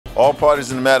All parties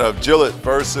in the matter of Gillett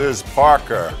versus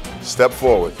Parker. Step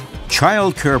forward.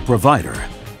 Child care provider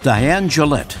Diane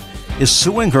Gillett is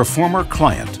suing her former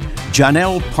client,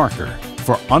 Johnell Parker,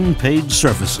 for unpaid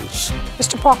services.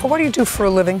 Mr. Parker, what do you do for a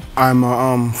living? I'm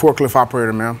a forklift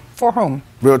operator, ma'am. For whom?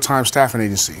 Real-time staffing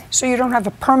agency. So you don't have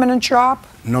a permanent job?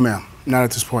 No, ma'am. Not at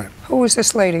this point. Who is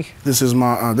this lady? This is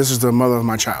the mother of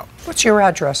my child. What's your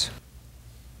address?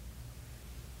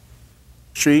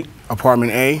 Street,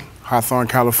 apartment A, Hawthorne,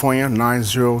 California,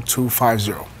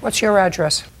 90250. What's your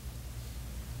address?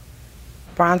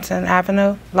 Bronson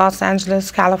Avenue, Los Angeles,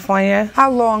 California.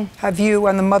 How long have you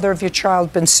and the mother of your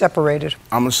child been separated?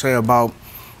 I'm gonna say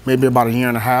maybe about a year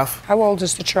and a half. How old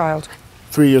is the child?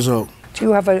 3 years old. Do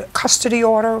you have a custody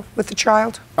order with the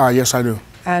child? Yes, I do.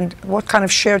 And what kind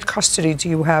of shared custody do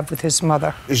you have with his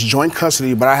mother? It's joint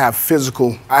custody, but I have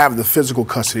the physical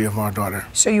custody of my daughter.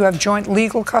 So you have joint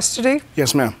legal custody?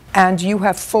 Yes, ma'am. And you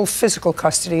have full physical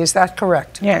custody, is that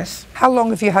correct? Yes. How long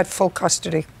have you had full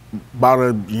custody? About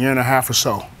a year and a half or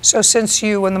so. So since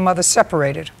you and the mother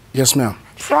separated? Yes, ma'am.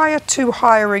 Prior to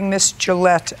hiring Miss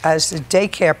Gillett as the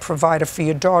daycare provider for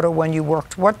your daughter when you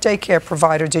worked, what daycare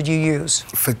provider did you use?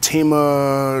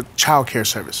 Fatima Child Care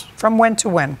Service. From when to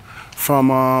when?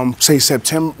 From, say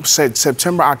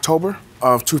September, October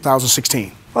of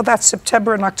 2016. Well, that's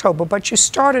September and October, but you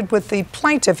started with the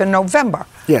plaintiff in November.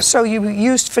 Yes. So you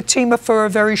used Fatima for a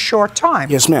very short time.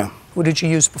 Yes, ma'am. Who did you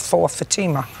use before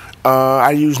Fatima?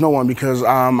 I used no one because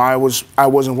I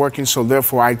wasn't working, so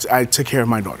therefore I took care of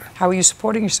my daughter. How are you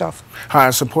supporting yourself? How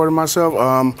I supported myself?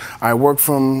 I worked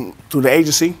through the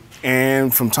agency,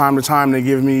 and from time to time they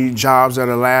give me jobs that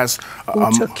last.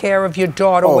 Who took care of your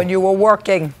daughter when you were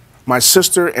working? My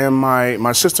sister and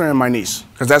my niece,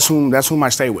 because that's whom I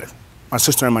stay with. My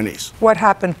sister and my niece. What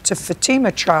happened to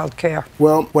Fatima Child Care?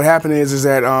 Well, what happened is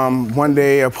that one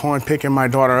day upon picking my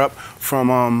daughter up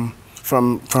from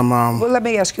well, let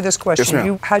me ask you this question. Yes, ma'am.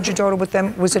 You had your daughter with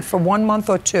them, was it for 1 month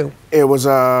or 2? It was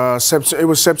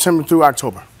September through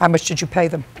October. How much did you pay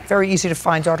them? Very easy to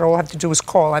find out. All I have to do is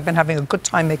call. I've been having a good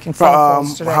time making phone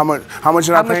calls today. How much did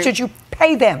I pay? How much did you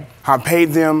pay them? I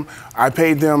paid them.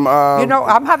 You know,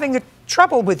 I'm having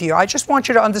trouble with you. I just want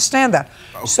you to understand that.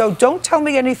 So don't tell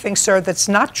me anything, sir, that's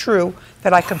not true,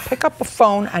 that I can pick up a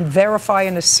phone and verify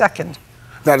in a second.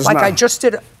 That is like not. I just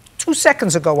did 2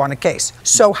 seconds ago on a case.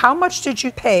 So how much did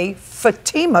you pay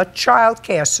Fatima Child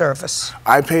Care Service?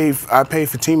 I paid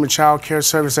Fatima Child Care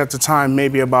Service at the time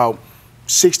maybe about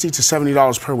 $60 to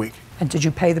 $70 per week. And did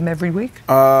you pay them every week?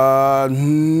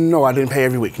 No, I didn't pay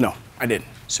every week. No, I didn't.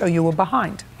 So you were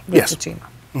behind with Yes. Fatima.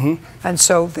 And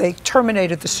so they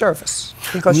terminated the service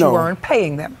because you weren't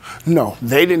paying them. No,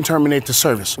 they didn't terminate the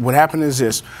service. What happened is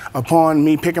this: upon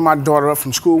me picking my daughter up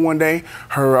from school one day,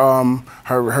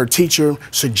 her teacher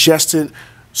suggested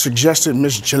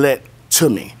Miss Gillett to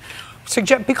me.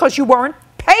 Because you weren't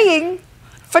paying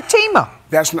Fatima.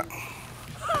 That's not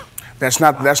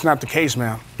the case,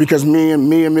 ma'am. Because me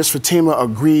and Miss Fatima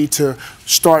agreed to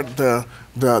start the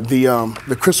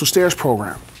Crystal Stairs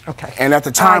program. Okay. And at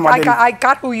the time, I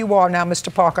got who you are now,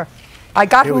 Mr. Parker. I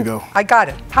got Here we go. I got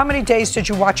it. How many days did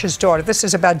you watch his daughter? This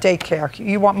is about daycare.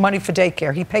 You want money for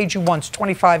daycare. He paid you once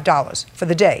 $25 for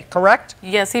the day, correct?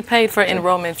 Yes, he paid for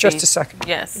enrollment fees. Just a second.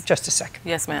 Yes. Just a second.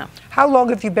 Yes, ma'am. How long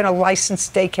have you been a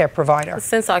licensed daycare provider?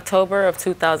 Since October of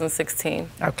 2016.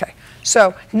 Okay.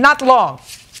 So not long.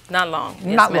 Not long.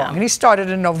 Yes, Not ma'am. long. And he started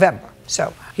in November.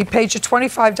 So he paid you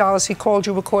 $25. He called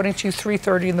you, according to you,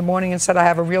 3:30 in the morning and said, I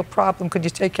have a real problem. Could you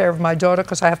take care of my daughter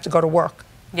because I have to go to work?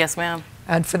 Yes, ma'am.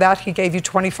 And for that, he gave you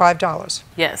 $25.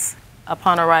 Yes.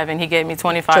 Upon arriving, he gave me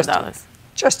 $25.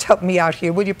 Just help me out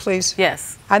here, will you please?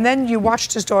 Yes. And then you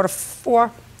watched his daughter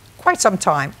for quite some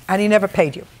time, and he never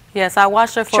paid you. Yes, I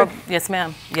watched her for. Sure. Yes,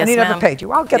 ma'am. Yes, And he ma'am. never paid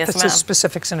you. I'll get Yes, the ma'am.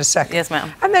 specifics in a second. Yes,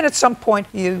 ma'am. And then at some point,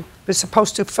 you were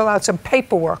supposed to fill out some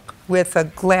paperwork with a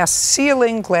glass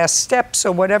ceiling, glass steps,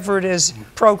 or whatever it is,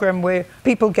 program where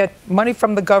people get money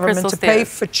from the government Crystal to pay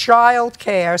Stairs. for child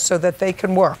care so that they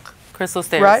can work. Crystal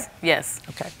Stairs. Right? Yes.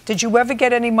 Okay. Did you ever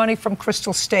get any money from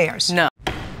Crystal Stairs? No.